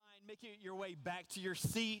Make your way back to your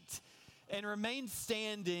seat and remain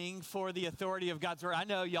standing for the authority of God's word. I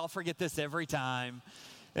know y'all forget this every time.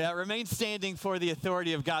 Remain standing for the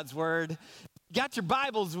authority of God's word. Got your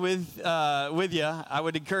Bibles with you. I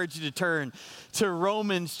would encourage you to turn to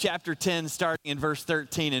Romans chapter 10, starting in verse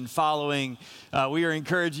 13 and following. We are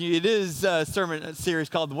encouraging you. It is a sermon series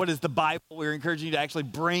called What is the Bible? We're encouraging you to actually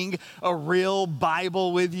bring a real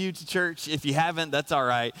Bible with you to church. If you haven't, that's all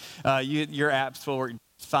right. Your apps will work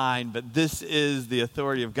fine, but this is the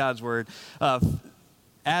authority of God's word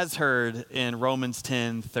as heard in Romans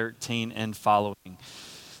 10, 13 and following.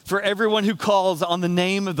 For everyone who calls on the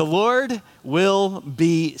name of the Lord will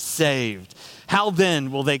be saved. How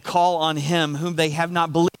then will they call on him whom they have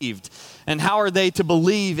not believed? And how are they to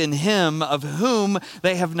believe in him of whom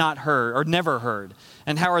they have not heard or never heard?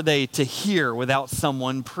 And how are they to hear without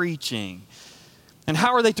someone preaching? And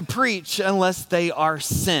how are they to preach unless they are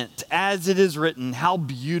sent? As it is written, how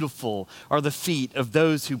beautiful are the feet of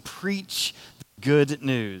those who preach the good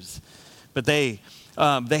news. But they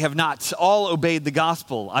have not all obeyed the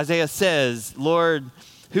gospel. Isaiah says, Lord,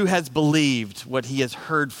 who has believed what he has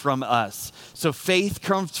heard from us? So faith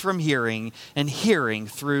comes from hearing, and hearing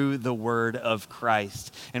through the word of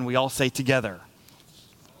Christ. And we all say together,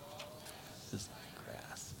 this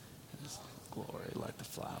grass is glory like the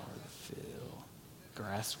flower of the field.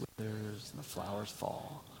 Grass withers and the flowers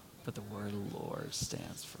fall, but the word of the Lord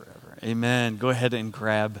stands forever. Amen. Go ahead and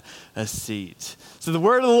grab a seat. So the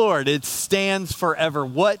word of the Lord, it stands forever.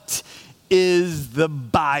 What is the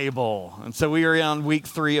Bible? And so we are on week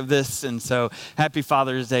 3 of this, and so happy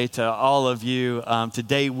Father's Day to all of you.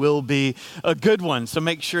 Today will be a good one, so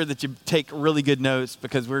make sure that you take really good notes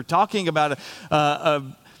because we're talking about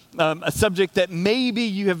a subject that maybe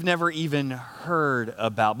you have never even heard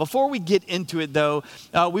about. Before we get into it, though,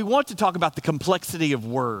 we want to talk about the complexity of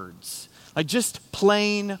words, like just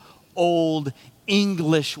plain old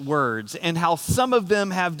English words, and how some of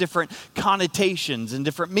them have different connotations and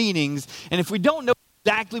different meanings. And if we don't know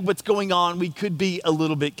exactly what's going on, we could be a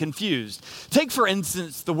little bit confused. Take, for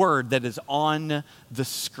instance, the word that is on the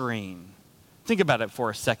screen. Think about it for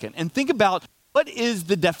a second, and think about what is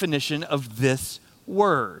the definition of this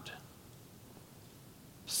word.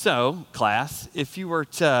 So, class, if you were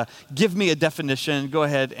to give me a definition, go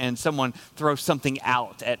ahead and someone throw something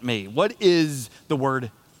out at me. What is the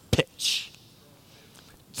word pitch?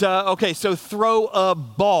 So throw a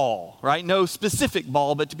ball, right? No specific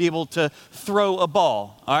ball, but to be able to throw a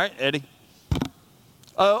ball. All right, Eddie?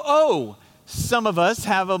 Some of us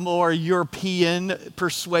have a more European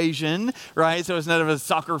persuasion, right? So instead of a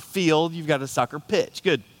soccer field, you've got a soccer pitch.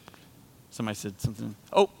 Good. Somebody said something.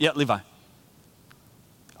 Oh, yeah, Levi.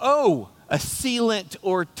 Oh, a sealant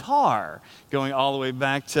or tar, going all the way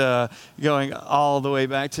back to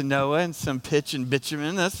Noah and some pitch and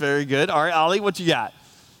bitumen. That's very good. All right, Ollie, what you got?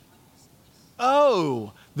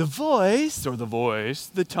 Oh, the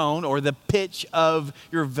tone or the pitch of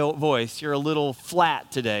your voice. You're a little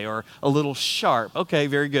flat today or a little sharp. Okay,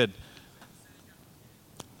 very good.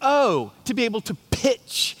 Oh, to be able to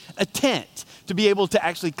pitch a tent, to be able to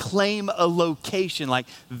actually claim a location like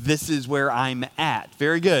this is where I'm at.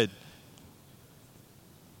 Very good.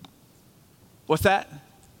 What's that?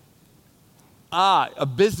 A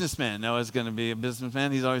businessman. Noah's going to be a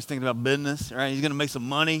businessman. He's always thinking about business, right? He's going to make some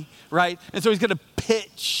money, right? And so he's going to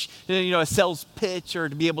pitch, a sales pitch or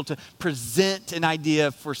to be able to present an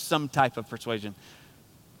idea for some type of persuasion.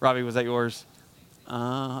 Robbie, was that yours?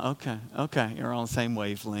 Okay. You're on the same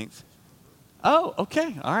wavelength. Oh,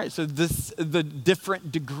 okay. All right. So the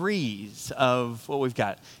different degrees of what we've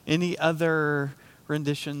got. Any other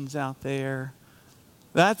renditions out there?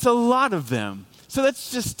 That's a lot of them. So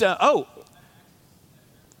that's just, there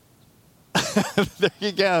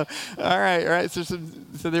you go. All right. So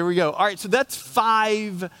there we go. All right. So that's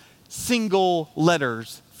 5 single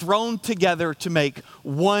letters thrown together to make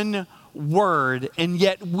one word, and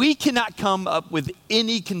yet we cannot come up with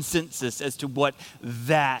any consensus as to what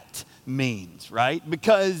that means, right?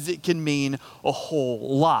 Because it can mean a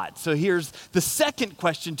whole lot. So here's the second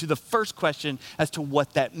question to the first question as to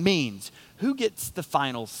what that means. Who gets the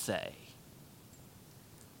final say?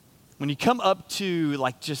 When you come up to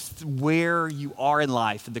like just where you are in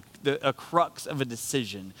life, a crux of a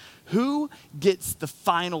decision, who gets the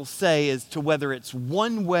final say as to whether it's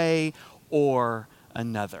one way or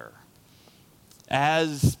another?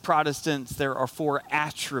 As Protestants, there are 4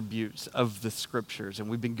 attributes of the scriptures, and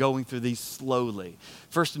we've been going through these slowly.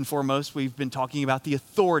 First and foremost, we've been talking about the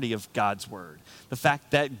authority of God's word. The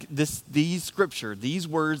fact that these scripture, these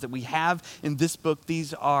words that we have in this book,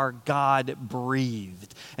 these are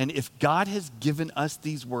God-breathed. And if God has given us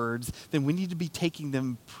these words, then we need to be taking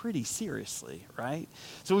them pretty seriously, right?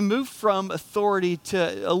 So we moved from authority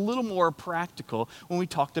to a little more practical when we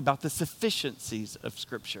talked about the sufficiencies of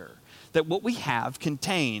scripture. That what we have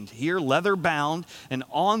contained here, leather bound, and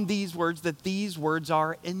on these words, that these words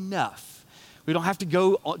are enough. We don't have to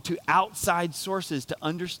go to outside sources to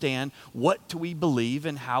understand what do we believe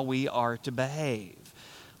and how we are to behave.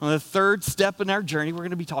 On the third step in our journey, we're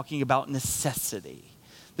going to be talking about necessity.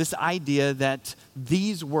 This idea that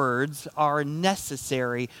these words are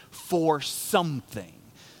necessary for something.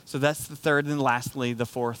 So that's the third, and lastly, the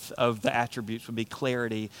fourth of the attributes would be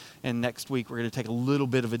clarity. And next week, we're going to take a little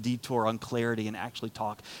bit of a detour on clarity and actually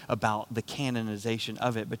talk about the canonization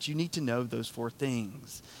of it. But you need to know those 4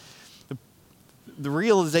 things. The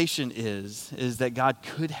realization is that God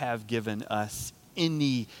could have given us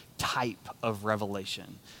any type of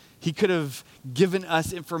revelation. He could have given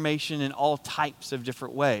us information in all types of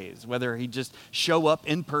different ways, whether he'd just show up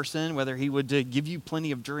in person, whether he would give you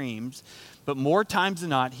plenty of dreams. But more times than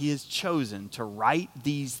not, he has chosen to write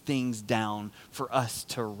these things down for us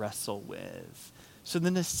to wrestle with. So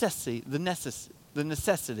the necessity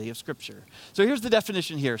of Scripture. So here's the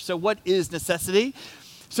definition here. So what is necessity?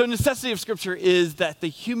 So necessity of Scripture is that the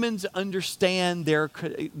humans understand their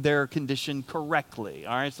condition correctly.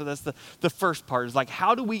 All right, so that's the first part. Is like,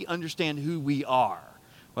 how do we understand who we are?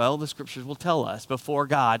 Well, the Scriptures will tell us before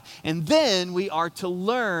God. And then we are to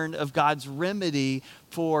learn of God's remedy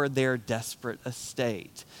for their desperate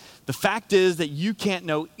estate. The fact is that you can't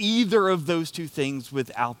know either of those 2 things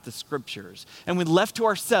without the Scriptures. And when left to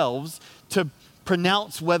ourselves to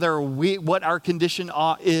pronounce what our condition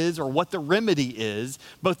is or what the remedy is,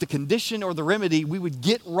 both the condition or the remedy, we would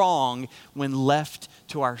get wrong when left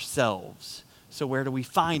to ourselves. So where do we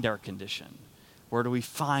find our condition? Where do we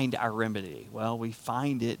find our remedy? Well, we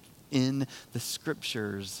find it in the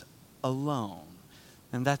Scriptures alone.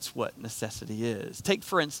 And that's what necessity is. Take,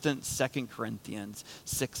 for instance, 2 Corinthians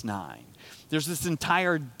 6:9. There's this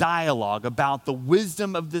entire dialogue about the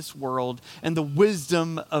wisdom of this world and the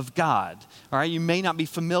wisdom of God. All right, you may not be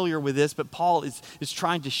familiar with this, but Paul is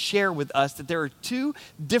trying to share with us that there are 2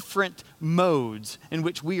 different modes in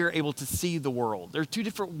which we are able to see the world. There are 2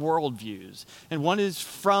 different worldviews, and one is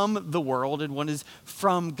from the world and one is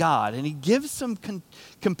from God. And he gives some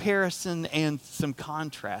comparison and some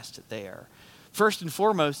contrast there. First and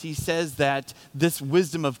foremost, he says that this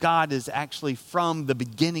wisdom of God is actually from the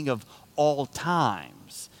beginning of all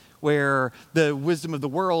times, where the wisdom of the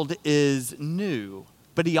world is new.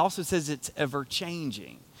 But he also says it's ever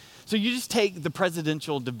changing. So you just take the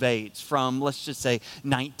presidential debates from, let's just say,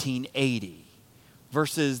 1980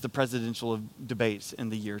 versus the presidential debates in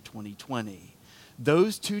the year 2020.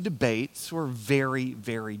 Those 2 debates were very,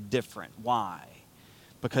 very different. Why?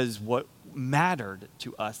 Because what mattered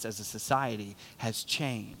to us as a society has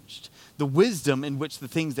changed. The wisdom in which the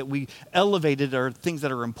things that we elevated are things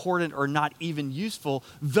that are important or not even useful,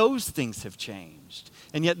 those things have changed.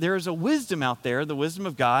 And yet there is a wisdom out there, the wisdom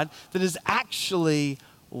of God, that is actually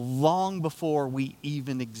long before we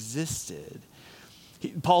even existed.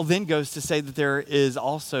 Paul then goes to say that there is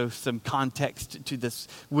also some context to this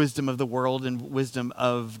wisdom of the world and wisdom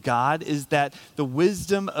of God, is that the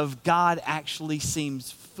wisdom of God actually seems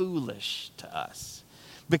foolish to us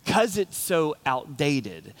because it's so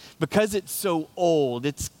outdated, because it's so old.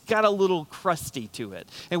 It's got a little crusty to it.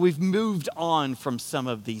 And we've moved on from some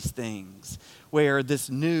of these things where this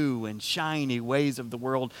new and shiny ways of the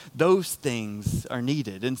world, those things are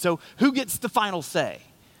needed. And so who gets the final say?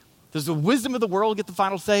 Does the wisdom of the world get the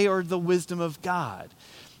final say or the wisdom of God?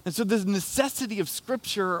 And so the necessity of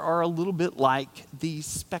Scripture are a little bit like these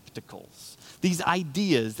spectacles, these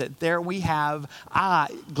ideas that there we have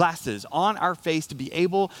glasses on our face to be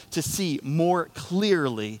able to see more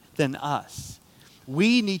clearly than us.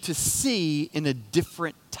 We need to see in a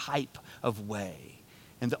different type of way.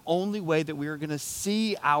 And the only way that we are going to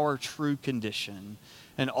see our true condition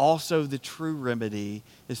and also the true remedy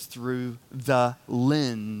is through the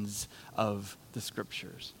lens of the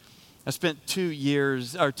Scriptures. I spent 2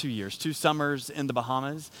 summers in the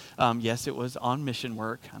Bahamas. Yes, it was on mission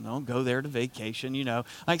work. I don't go there to vacation,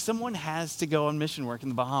 Like someone has to go on mission work in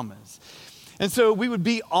the Bahamas. And so we would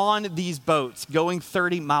be on these boats going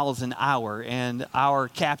 30 miles an hour, and our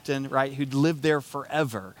captain, right, who'd lived there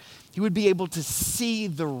forever, he would be able to see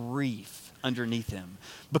the reef underneath him.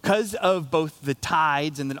 Because of both the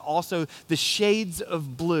tides and then also the shades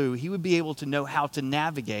of blue, he would be able to know how to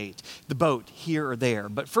navigate the boat here or there.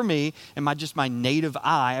 But for me, and my native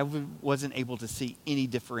eye, I wasn't able to see any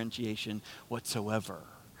differentiation whatsoever.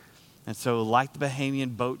 And so like the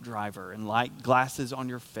Bahamian boat driver and like glasses on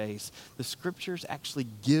your face, the scriptures actually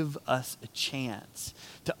give us a chance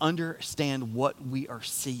to understand what we are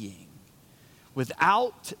seeing.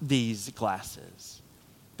 Without these glasses,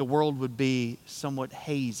 the world would be somewhat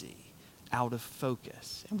hazy, out of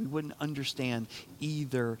focus, and we wouldn't understand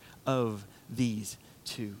either of these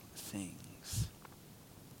two things.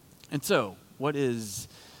 And so, what does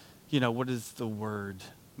the word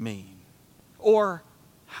mean? Or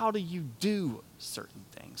how do you do certain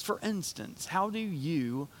things? For instance, how do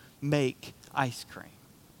you make ice cream?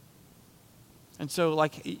 And so,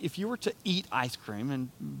 like, if you were to eat ice cream, and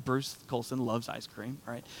Bruce Colson loves ice cream,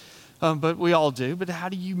 right? But we all do. But how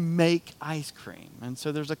do you make ice cream? And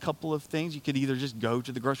so there's a couple of things. You could either just go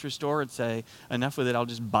to the grocery store and say, enough with it, I'll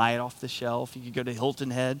just buy it off the shelf. You could go to Hilton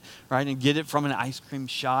Head, right, and get it from an ice cream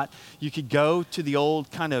shop. You could go to the old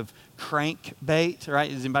kind of crank bait, right?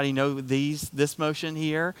 Does anybody know this motion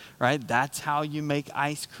here, right? That's how you make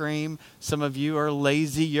ice cream. Some of you are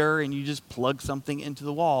lazier and you just plug something into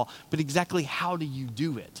the wall. But exactly how do you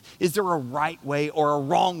do it? Is there a right way or a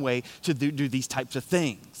wrong way to do these types of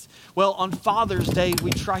things? Well, on Father's Day,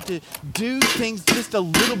 we try to do things just a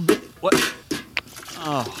little bit. What?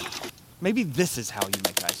 Oh, maybe this is how you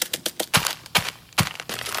make ice cream.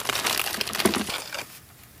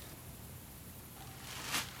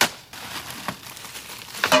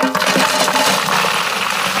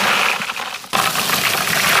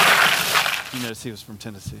 You notice he was from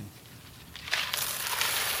Tennessee.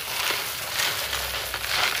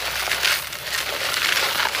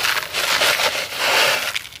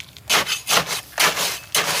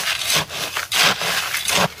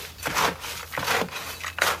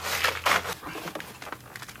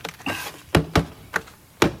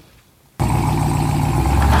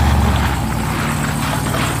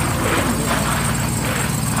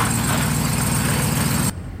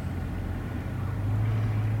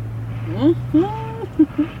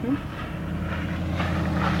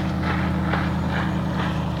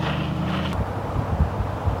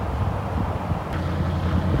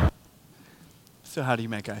 So how do you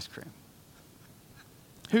make ice cream?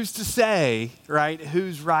 Who's to say, right,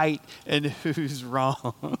 who's right and who's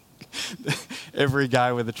wrong? Every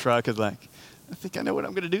guy with a truck is like, I think I know what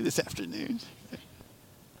I'm going to do this afternoon.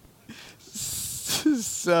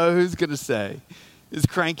 So who's going to say? Is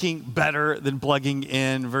cranking better than plugging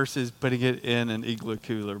in versus putting it in an igloo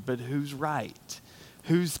cooler? But who's right?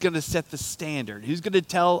 Who's going to set the standard? Who's going to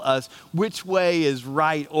tell us which way is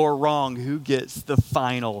right or wrong? Who gets the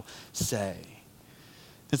final say?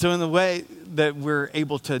 And so in the way that we're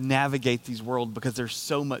able to navigate these worlds, because there's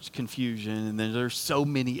so much confusion and there's so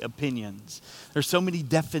many opinions, there's so many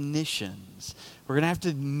definitions, we're going to have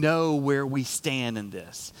to know where we stand in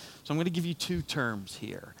this. So I'm going to give you two terms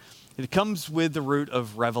here. It comes with the root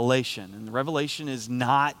of revelation. And revelation is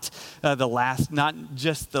not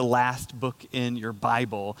just the last book in your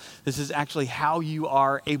Bible. This is actually how you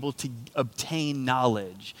are able to obtain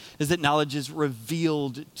knowledge, is that knowledge is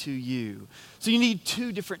revealed to you. So you need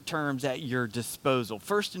two different terms at your disposal.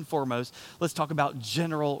 First and foremost, let's talk about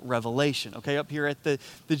general revelation. Okay, up here at the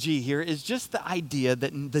G here is just the idea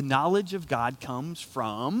that the knowledge of God comes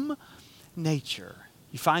from nature.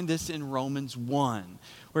 You find this in Romans 1,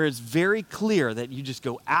 where it's very clear that you just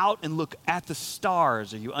go out and look at the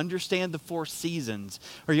stars, or you understand the four seasons,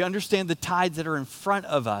 or you understand the tides that are in front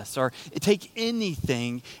of us, or take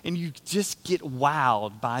anything and you just get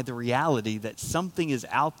wowed by the reality that something is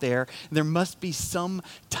out there and there must be some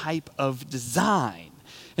type of design.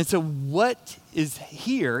 And so what is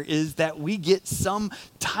here is that we get some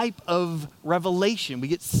type of revelation. We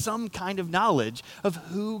get some kind of knowledge of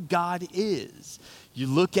who God is. You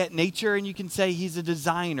look at nature and you can say he's a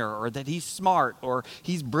designer, or that he's smart, or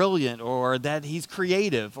he's brilliant, or that he's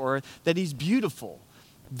creative, or that he's beautiful.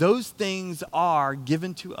 Those things are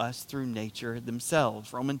given to us through nature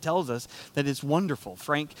themselves. Romans tells us that it's wonderful.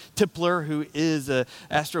 Frank Tipler, who is an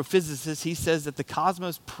astrophysicist, he says that the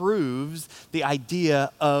cosmos proves the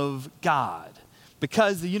idea of God,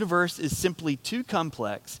 because the universe is simply too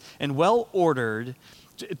complex and well ordered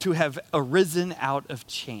to have arisen out of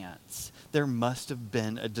chance. There must have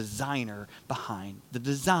been a designer behind the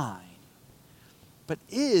design. But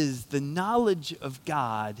is the knowledge of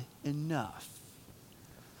God enough?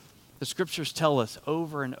 The scriptures tell us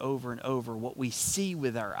over and over and over what we see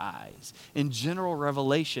with our eyes in general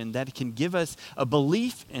revelation that can give us a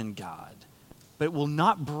belief in God. but it will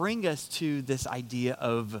not bring us to this idea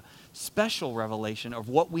of special revelation of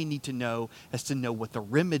what we need to know as to know what the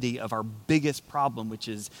remedy of our biggest problem, which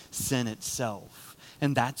is sin itself.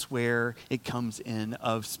 And that's where it comes in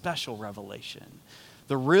of special revelation.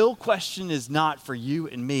 The real question is not for you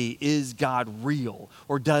and me, is God real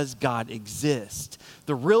or does God exist?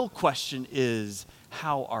 The real question is,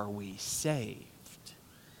 how are we saved?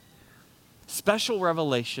 Special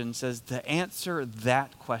revelation says to answer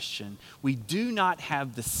that question, we do not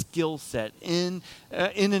have the skill set in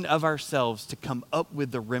and of ourselves to come up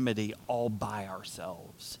with the remedy all by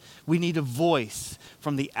ourselves. We need a voice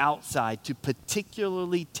from the outside to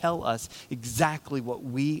particularly tell us exactly what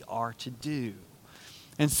we are to do.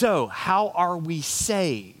 And so, how are we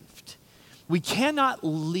saved? We cannot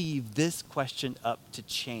leave this question up to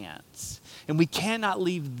chance. And we cannot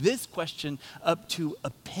leave this question up to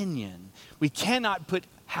opinion. We cannot put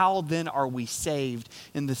how then are we saved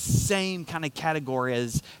in the same kind of category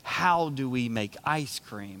as how do we make ice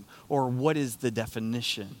cream or what is the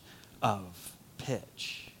definition of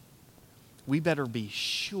pitch. We better be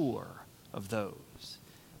sure of those.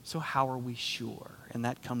 So how are we sure? And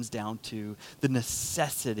that comes down to the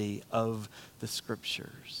necessity of the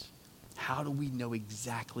scriptures. How do we know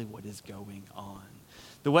exactly what is going on?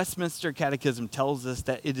 The Westminster Catechism tells us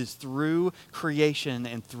that it is through creation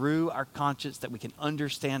and through our conscience that we can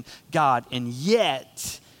understand God, and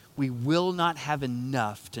yet we will not have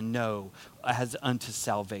enough to know as unto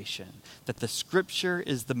salvation, that the scripture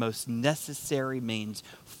is the most necessary means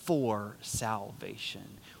for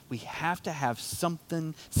salvation. We have to have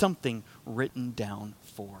something written down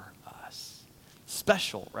for us.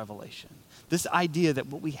 Special revelation. This idea that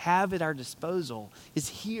what we have at our disposal is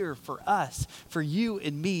here for us, for you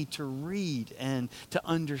and me to read and to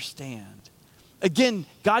understand. Again,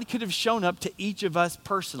 God could have shown up to each of us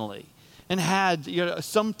personally and had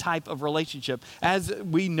some type of relationship, as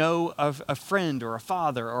we know of a friend or a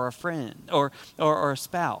father or a friend or a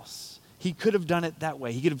spouse. He could have done it that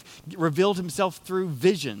way. He could have revealed himself through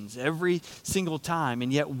visions every single time.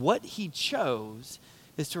 And yet what he chose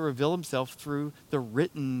is to reveal himself through the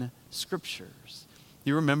written scriptures.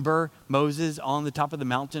 You remember Moses on the top of the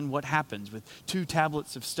mountain? What happens with 2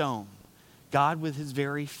 tablets of stone? God with his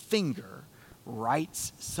very finger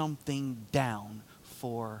writes something down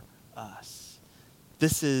for us.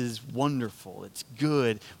 This is wonderful. It's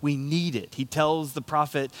good. We need it. He tells the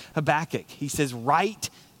prophet Habakkuk, he says, write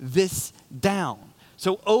this down.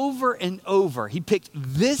 So over and over, he picked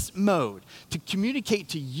this mode to communicate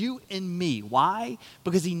to you and me. Why?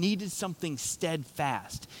 Because he needed something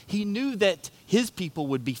steadfast. He knew that his people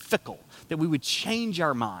would be fickle, that we would change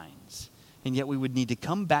our minds, and yet we would need to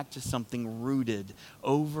come back to something rooted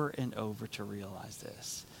over and over to realize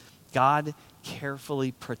this. God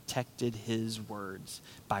carefully protected his words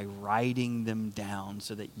by writing them down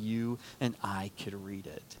so that you and I could read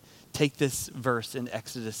it. Take this verse in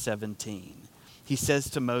Exodus 17. He says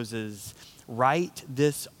to Moses, write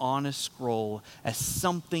this on a scroll as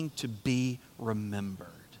something to be remembered.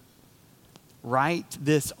 Write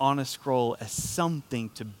this on a scroll as something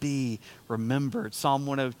to be remembered. Psalm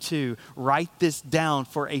 102, write this down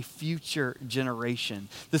for a future generation.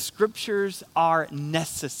 The scriptures are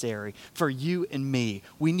necessary for you and me.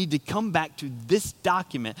 We need to come back to this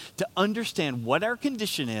document to understand what our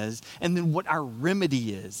condition is and then what our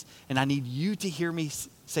remedy is. And I need you to hear me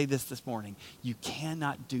say this morning. You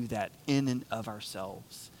cannot do that in and of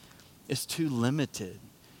ourselves. It's too limited.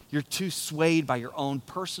 You're too swayed by your own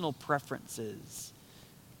personal preferences,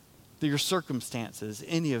 your circumstances,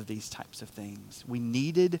 any of these types of things. We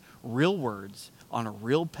needed real words on a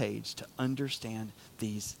real page to understand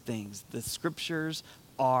these things. The scriptures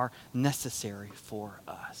are necessary for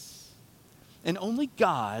us. And only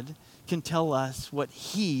God can tell us what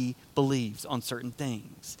he believes on certain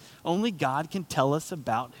things. Only God can tell us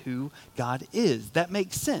about who God is. That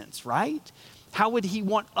makes sense, right? How would he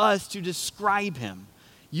want us to describe him?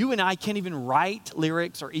 You and I can't even write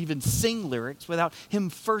lyrics or even sing lyrics without him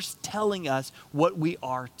first telling us what we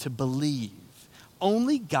are to believe.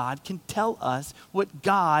 Only God can tell us what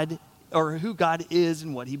God or who God is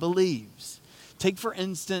and what he believes. Take, for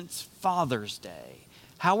instance, Father's Day.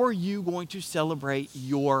 How are you going to celebrate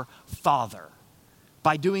your father?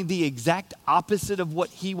 By doing the exact opposite of what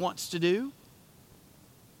he wants to do?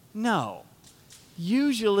 No.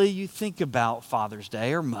 Usually you think about Father's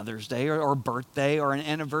Day or Mother's Day or birthday or an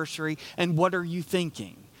anniversary, and what are you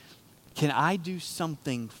thinking? Can I do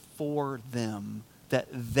something for them that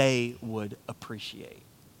they would appreciate?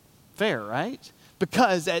 Fair, right?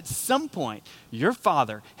 Because at some point, your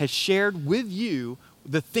father has shared with you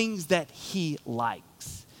the things that he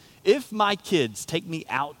likes. If my kids take me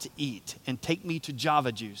out to eat and take me to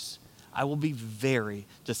Java Juice, I will be very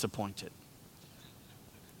disappointed.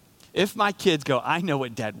 If my kids go, I know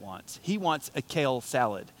what Dad wants. He wants a kale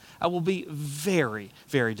salad. I will be very,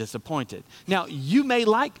 very disappointed. Now, you may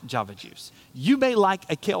like Java Juice. You may like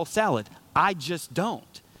a kale salad. I just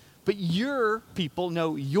don't. But your people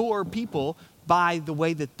know your people by the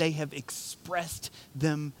way that they have expressed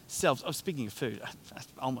themselves. Oh, speaking of food, I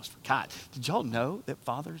almost forgot. Did y'all know that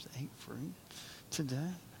fathers ate fruit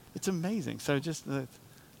today? It's amazing. So just,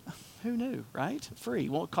 who knew, right? Free,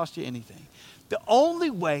 won't cost you anything. The only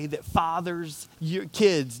way that fathers, your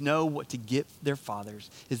kids know what to get their fathers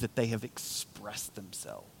is that they have expressed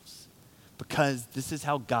themselves. Because this is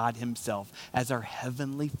how God himself, as our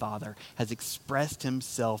heavenly Father, has expressed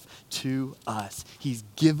himself to us. He's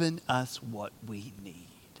given us what we need.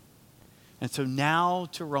 And so now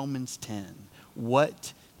to Romans 10,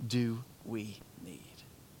 what do we need?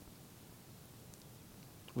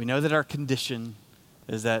 We know that our condition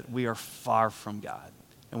is that we are far from God.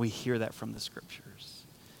 And we hear that from the scriptures.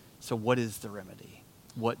 So what is the remedy?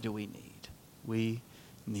 What do we need? We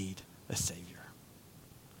need a Savior.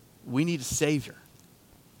 We need a Savior.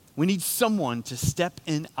 We need someone to step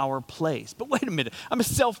in our place. But wait a minute. I'm a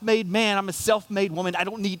self-made man. I'm a self-made woman. I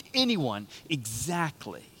don't need anyone.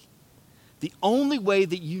 Exactly. The only way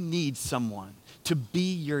that you need someone to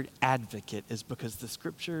be your advocate is because the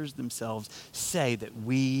scriptures themselves say that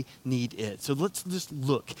we need it. So let's just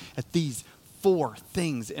look at these 4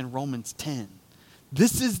 things in Romans 10.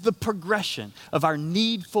 This is the progression of our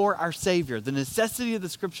need for our Savior. The necessity of the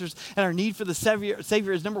scriptures and our need for the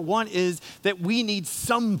Savior is, number 1, is that we need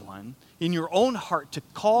someone in your own heart to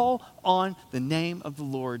call on the name of the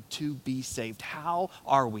Lord to be saved. How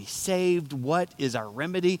are we saved? What is our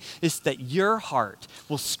remedy? It's that your heart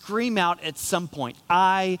will scream out at some point,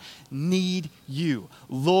 I need you.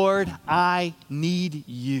 Lord, I need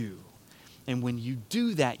you. And when you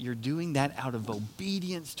do that, you're doing that out of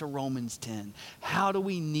obedience to Romans 10. How do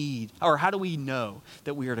we know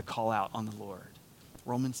that we are to call out on the Lord?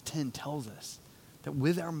 Romans 10 tells us that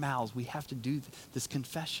with our mouths we have to do this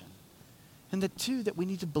confession. And that 2, that we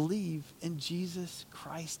need to believe in Jesus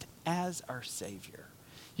Christ as our Savior.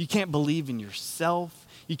 You can't believe in yourself.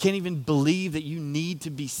 You can't even believe that you need to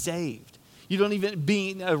be saved. You don't even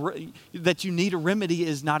that you need a remedy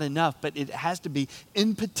is not enough, but it has to be,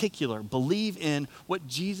 in particular, believe in what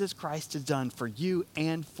Jesus Christ has done for you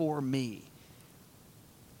and for me.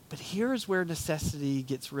 But here's where necessity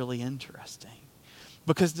gets really interesting.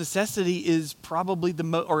 Because necessity is probably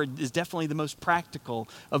is definitely the most practical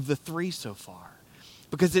of the 3 so far.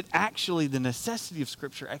 Because the necessity of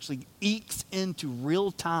Scripture actually ekes into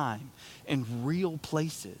real time and real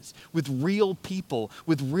places, with real people,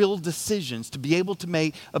 with real decisions to be able to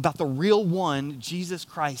make about the real one, Jesus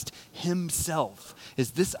Christ himself,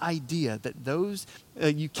 is this idea that those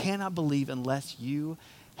you cannot believe unless you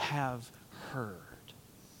have heard.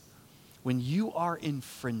 When you are in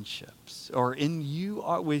friendships, or if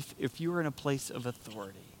you are in a place of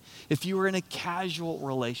authority, if you are in a casual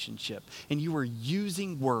relationship and you are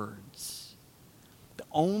using words, the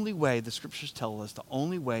only way, the scriptures tell us, the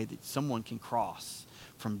only way that someone can cross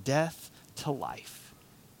from death to life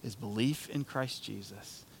is belief in Christ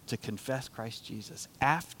Jesus, to confess Christ Jesus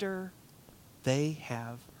after they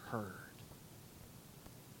have heard.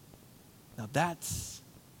 Now that's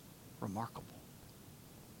remarkable.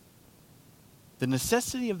 The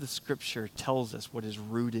necessity of the scripture tells us what is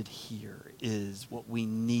rooted here is what we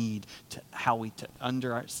need to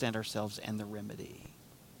understand ourselves and the remedy.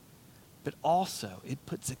 But also, it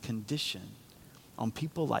puts a condition on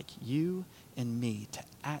people like you and me to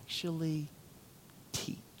actually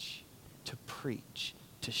teach, to preach,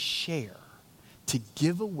 to share, to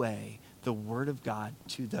give away the word of God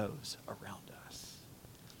to those around us.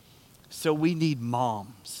 So we need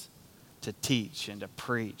moms to teach and to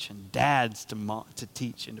preach, and dads to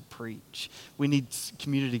teach and to preach. We need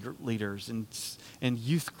community group leaders and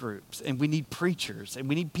youth groups, and we need preachers, and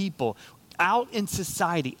we need people out in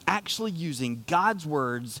society actually using God's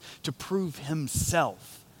words to prove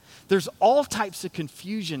himself. There's all types of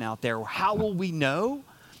confusion out there. How will we know?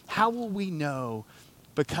 How will we know?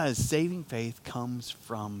 Because saving faith comes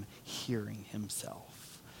from hearing himself.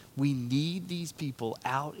 We need these people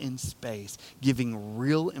out in space giving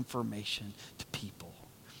real information to people.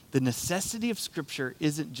 The necessity of Scripture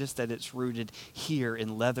isn't just that it's rooted here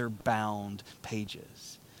in leather-bound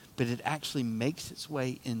pages, but it actually makes its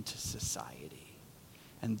way into society.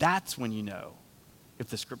 And that's when you know if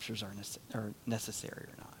the Scriptures are necessary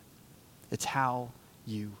or not. It's how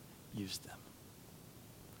you use them.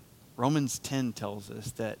 Romans 10 tells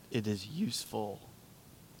us that it is useful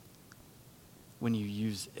when you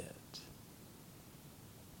use it.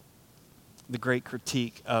 The great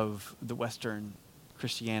critique of the Western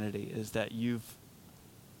Christianity is that you've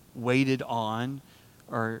waited on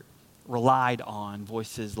or relied on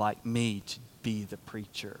voices like me to be the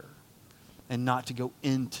preacher and not to go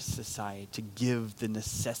into society to give the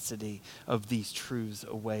necessity of these truths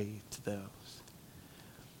away to those.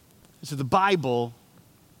 So the Bible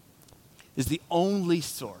is the only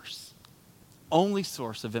source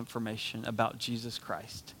of information about Jesus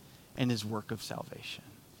Christ and his work of salvation.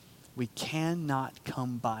 We cannot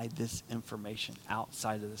come by this information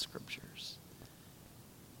outside of the scriptures.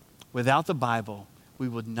 Without the Bible, we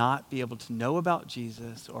would not be able to know about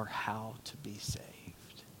Jesus or how to be saved.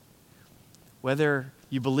 Whether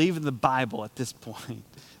you believe in the Bible at this point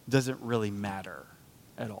doesn't really matter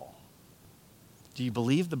at all. Do you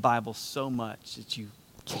believe the Bible so much that you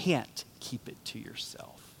can't keep it to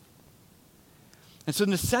yourself? And so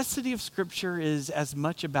necessity of Scripture is as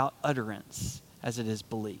much about utterance as it is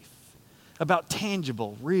belief. About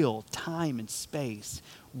tangible, real time and space,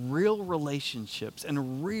 real relationships,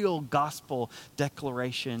 and real gospel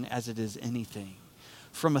declaration as it is anything.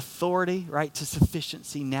 From authority, right, to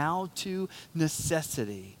sufficiency, now to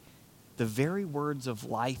necessity. The very words of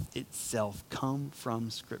life itself come from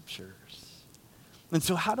Scriptures. And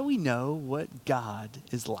so how do we know what God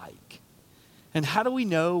is like? And how do we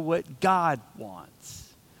know what God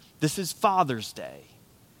wants? This is Father's Day.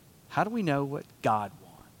 How do we know what God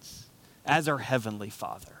wants as our Heavenly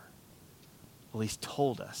Father? Well, he's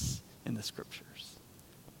told us in the Scriptures.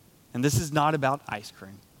 And this is not about ice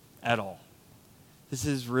cream at all. This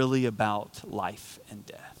is really about life and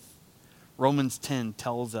death. Romans 10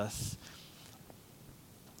 tells us,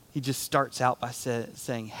 he just starts out by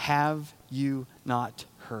saying, have you not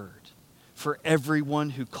heard? For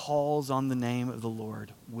everyone who calls on the name of the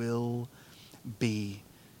Lord will be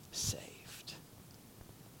saved.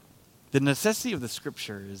 The necessity of the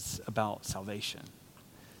Scripture is about salvation.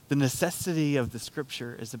 The necessity of the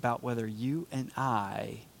Scripture is about whether you and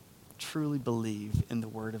I truly believe in the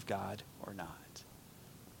Word of God or not.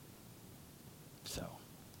 So,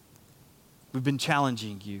 we've been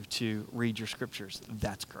challenging you to read your Scriptures.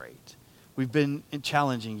 That's great. We've been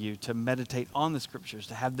challenging you to meditate on the Scriptures,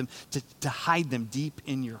 to have them, to hide them deep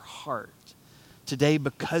in your heart. Today,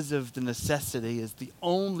 because of the necessity, is the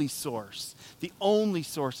only source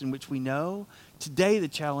in which we know. Today, the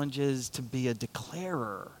challenge is to be a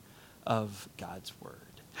declarer of God's Word.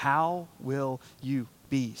 How will you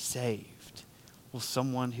be saved? Well,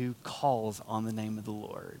 someone who calls on the name of the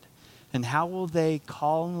Lord. And how will they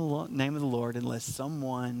call on the name of the Lord unless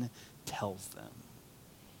someone tells them?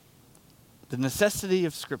 The necessity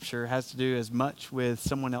of Scripture has to do as much with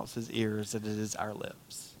someone else's ears as it is our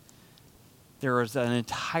lips. There is an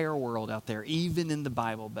entire world out there, even in the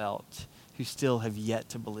Bible Belt, who still have yet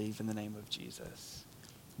to believe in the name of Jesus.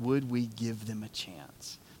 Would we give them a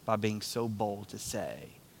chance by being so bold to say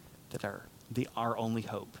that our only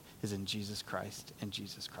hope is in Jesus Christ and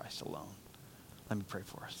Jesus Christ alone? Let me pray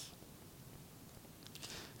for us.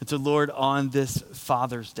 And so, Lord, on this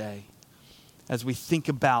Father's Day, as we think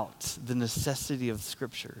about the necessity of the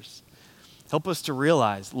Scriptures, help us to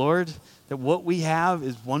realize, Lord, that what we have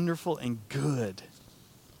is wonderful and good.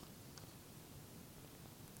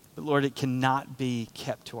 But Lord, it cannot be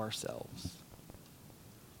kept to ourselves.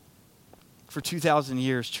 For 2,000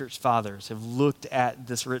 years, church fathers have looked at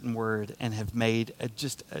this written word and have made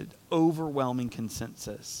just an overwhelming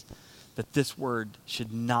consensus that this word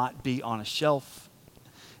should not be on a shelf.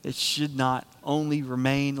 It should not only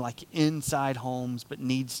remain like inside homes, but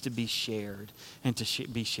needs to be shared and to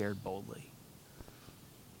be shared boldly.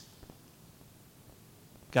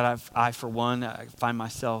 God, I, for one, I find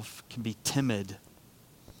myself can be timid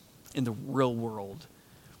in the real world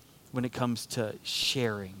when it comes to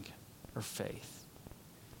sharing our faith.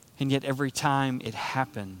 And yet every time it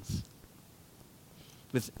happens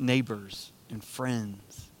with neighbors and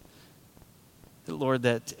friends, Lord,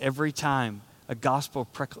 that every time a gospel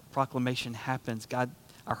proclamation happens, God,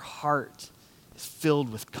 our heart is filled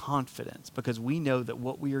with confidence because we know that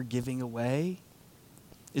what we are giving away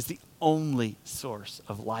is the only source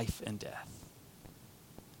of life and death.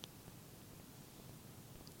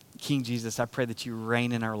 King Jesus, I pray that you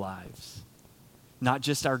reign in our lives, not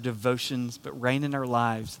just our devotions, but reign in our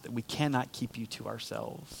lives that we cannot keep you to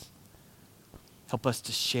ourselves. Help us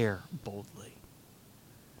to share boldly.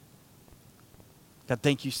 God,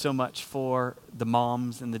 thank you so much for the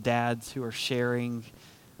moms and the dads who are sharing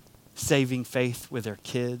saving faith with their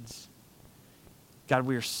kids. God,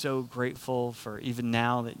 we are so grateful for even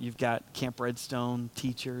now that you've got Camp Redstone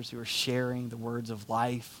teachers who are sharing the words of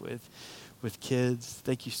life with kids.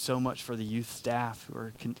 Thank you so much for the youth staff who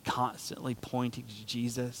are constantly pointing to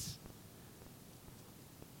Jesus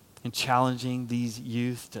and challenging these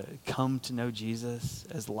youth to come to know Jesus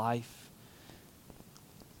as life.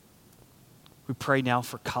 We pray now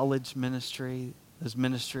for college ministry, those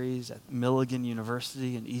ministries at Milligan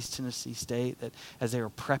University and East Tennessee State, that as they are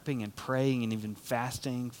prepping and praying and even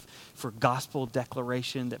fasting for gospel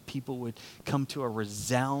declaration, that people would come to a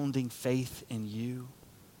resounding faith in you.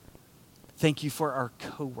 Thank you for our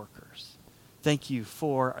coworkers. Thank you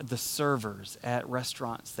for the servers at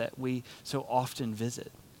restaurants that we so often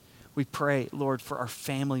visit. We pray, Lord, for our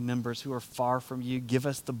family members who are far from you. Give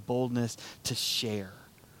us the boldness to share.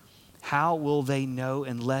 How will they know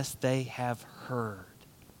unless they have heard?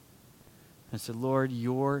 And so, Lord,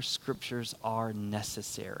 your scriptures are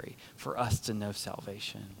necessary for us to know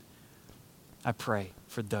salvation. I pray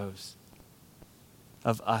for those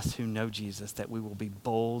of us who know Jesus that we will be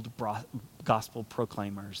bold gospel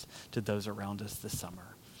proclaimers to those around us this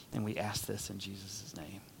summer. And we ask this in Jesus'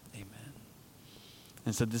 name. Amen.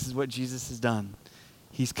 And so this is what Jesus has done.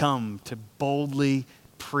 He's come to boldly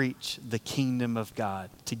preach the kingdom of God,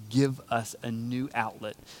 to give us a new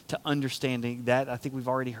outlet to understanding that. I think we've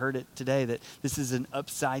already heard it today, that this is an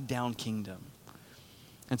upside down kingdom.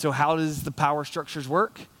 And so how does the power structures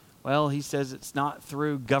work? Well, he says it's not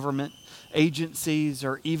through government agencies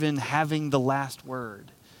or even having the last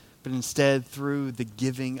word, but instead through the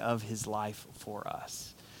giving of his life for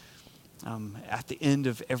us. At the end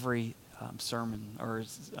of every sermon, or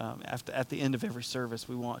at the end of every service,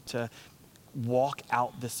 we want to walk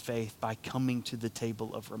out this faith by coming to the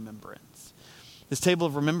table of remembrance. This table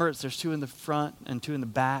of remembrance, there's 2 in the front and 2 in the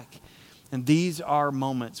back. And these are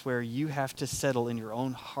moments where you have to settle in your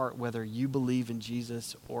own heart whether you believe in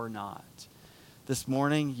Jesus or not. This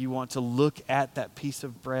morning, you want to look at that piece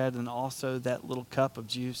of bread and also that little cup of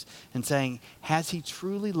juice and saying, has he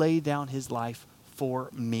truly laid down his life for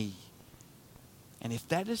me? And if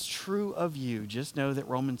that is true of you, just know that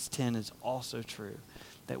Romans 10 is also true,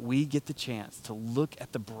 that we get the chance to look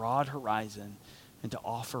at the broad horizon and to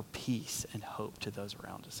offer peace and hope to those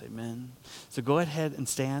around us. Amen. So go ahead and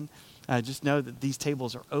stand. Just know that these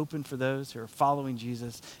tables are open for those who are following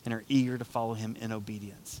Jesus and are eager to follow him in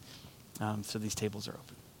obedience. So these tables are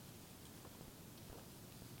open.